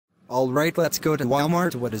Alright, let's go to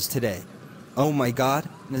Walmart. What is today? Oh my god,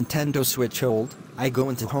 Nintendo Switch OLED. I go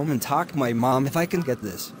into home and talk to my mom if I can get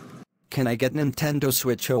this. Can I get Nintendo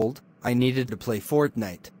Switch OLED? I needed to play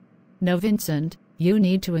Fortnite. No, Vincent, you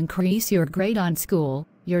need to increase your grade on school.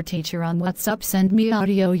 Your teacher on WhatsApp send me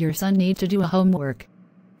audio your son need to do a homework.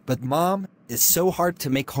 But mom, it's so hard to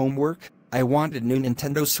make homework. I want a new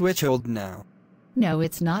Nintendo Switch OLED now. No,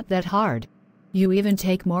 it's not that hard. You even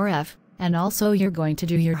take more F, and also you're going to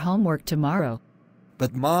do your homework tomorrow.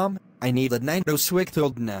 But mom, I need a Nintendo Switch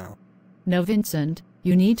OLED now. No, Vincent,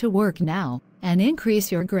 you need to work now, and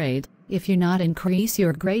increase your grade. If you not increase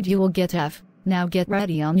your grade you will get F. Now get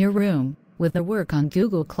ready on your room, with the work on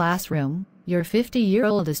Google Classroom, your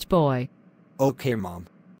 50-year-oldest boy. Okay mom.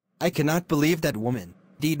 I cannot believe that woman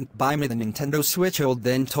didn't buy me the Nintendo Switch OLED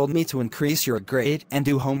then told me to increase your grade and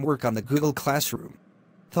do homework on the Google Classroom.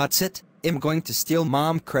 That's it, I'm going to steal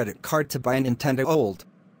mom credit card to buy a Nintendo OLED.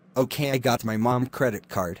 Okay, I got my mom credit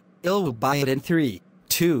card. Will buy it in 3,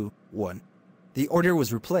 2, 1. The order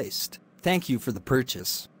was replaced. Thank you for the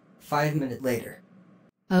purchase. 5 minutes later.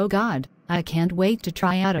 Oh god, I can't wait to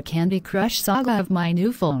try out a Candy Crush saga of my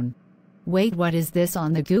new phone. Wait, what is this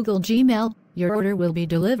on the Google Gmail? Your order will be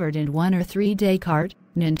delivered in 1 or 3 day card,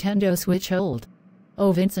 Nintendo Switch OLED.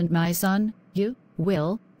 Oh Vincent my son, you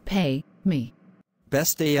will pay me.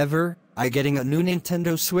 Best day ever, I getting a new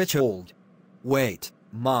Nintendo Switch OLED. Wait,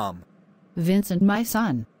 mom. Vincent my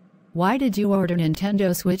son. Why did you order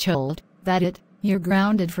Nintendo Switch OLED? That it, you're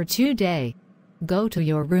grounded for 2 days. Go to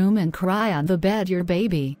your room and cry on the bed your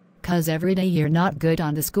baby, cause every day you're not good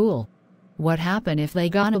on the school. What happen if they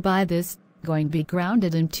gonna buy this? Going be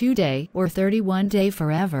grounded in 2 day or 31 day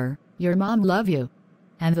forever. Your mom love you.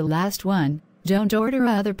 And the last one, don't order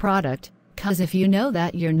other product, cause if you know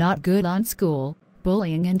that you're not good on school,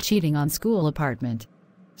 bullying and cheating on school apartment.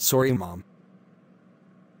 Sorry mom.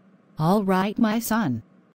 Alright my son.